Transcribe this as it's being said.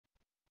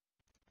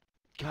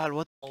God,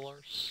 what?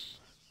 Dollars.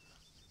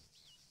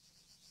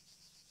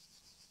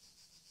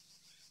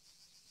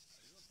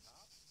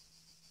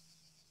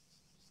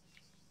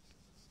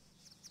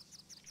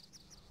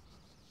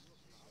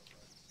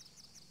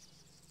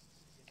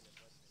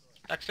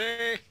 Taxi!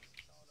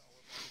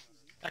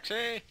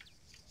 Taxi!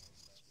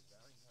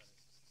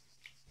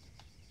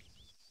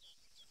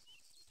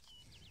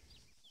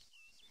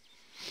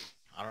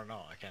 I don't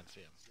know. I can't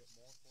see him.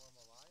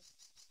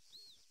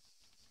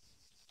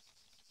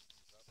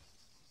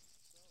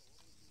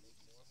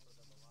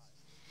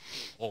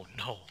 Oh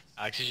no!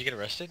 Alex, did you get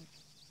arrested?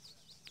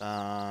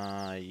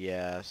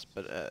 Yes,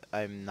 but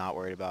I'm not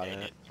worried about Dang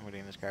it. it. I'm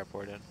getting this car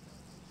reported.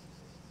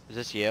 Is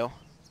this you?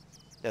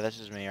 Yeah, this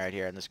is me right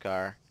here in this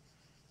car.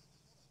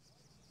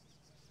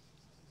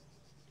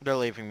 They're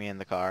leaving me in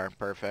the car.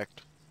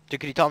 Perfect. Dude,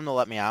 could you tell them to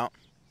let me out?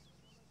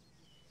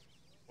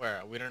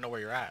 Where? We don't know where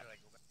you're at.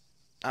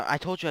 I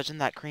told you I was in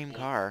that cream Well,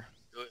 car.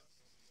 do it.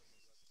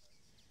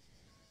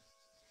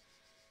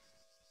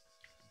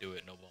 Do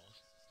it. No balls.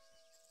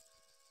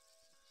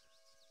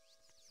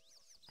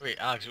 Wait,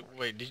 Alex.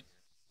 Wait. Did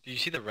you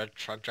see the red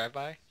truck drive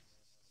by?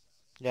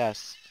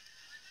 Yes.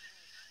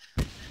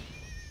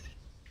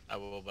 I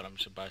will, but I'm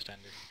just a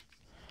bystander.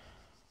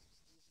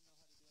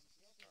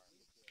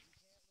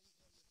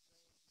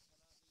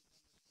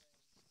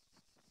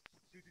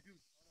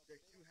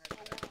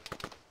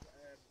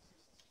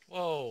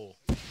 Whoa!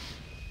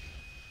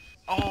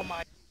 Oh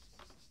my!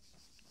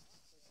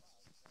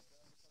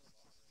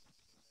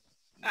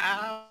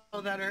 Ow!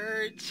 That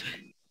hurts.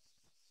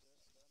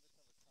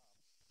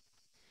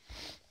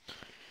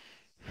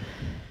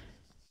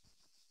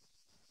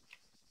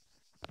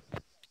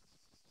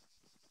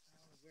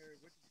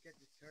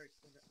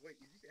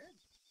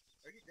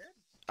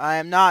 I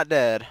am not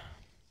dead.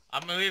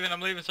 I'm leaving.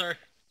 I'm leaving, sir.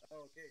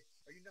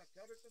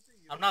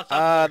 I'm not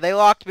stopping, sir. They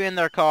locked me in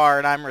their car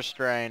and I'm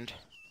restrained.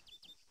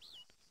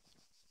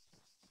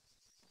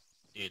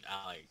 Dude,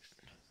 Alex.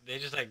 They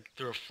just like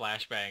threw a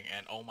flashbang,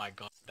 and oh my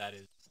god, that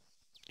is.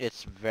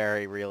 It's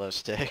very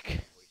realistic.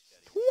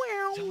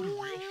 Is that what a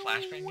real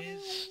flashbang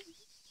is?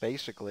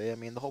 Basically, I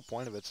mean, the whole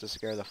point of it's to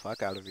scare the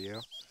fuck out of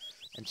you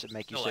and to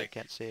make you No, say you like,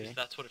 can't see.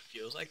 that's what it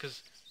feels like.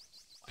 Cause,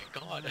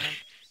 my god.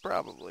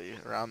 Probably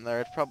around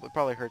there. It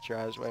probably hurts your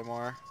eyes way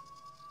more.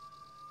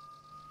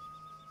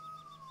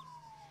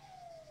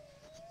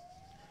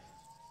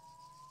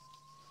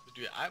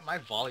 Dude, my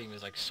volume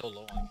is like so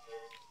low on,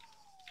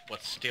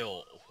 but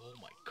still, oh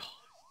my god,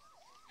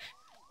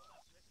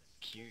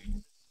 cute.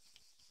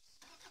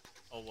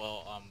 Oh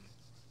well,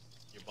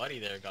 your buddy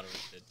there got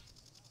arrested.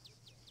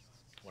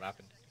 What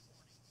happened?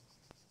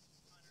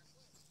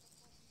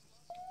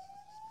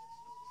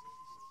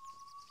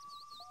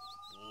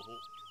 Whoa.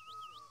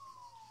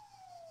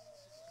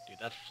 Dude,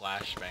 that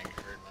flashbang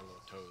hurt my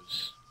little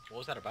toes. What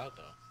was that about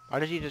though? Why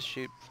did he just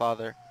shoot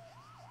father?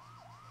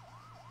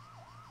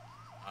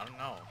 I don't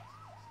know.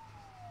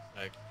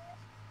 Like,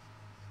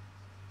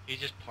 he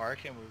just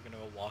parked and we were gonna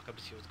go walk up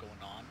to see what's going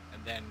on,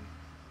 and then,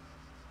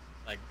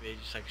 like, they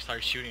just like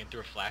started shooting and threw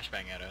a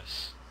flashbang at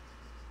us.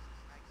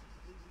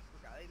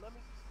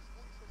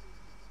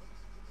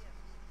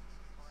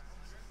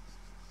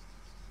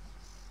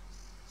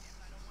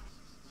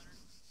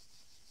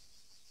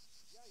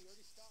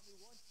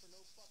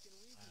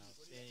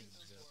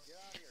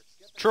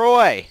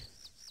 Troy!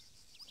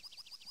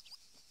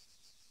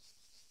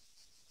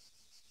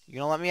 You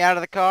gonna let me out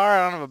of the car?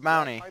 I don't have a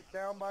bounty. Pipe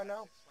down by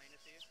now?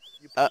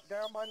 You Uh, pipe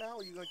down by now,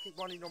 or you gonna keep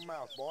running your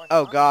mouth, boy?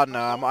 Oh Huh? God, no!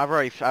 I've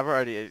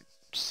already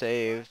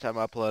saved. I'm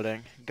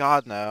uploading.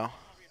 God, no!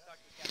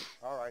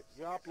 All right,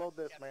 you upload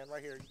this, man,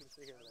 right here. You can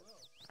see here.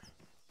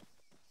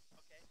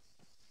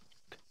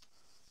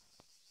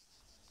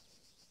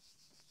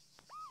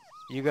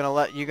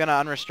 You gonna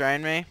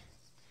unrestrain me?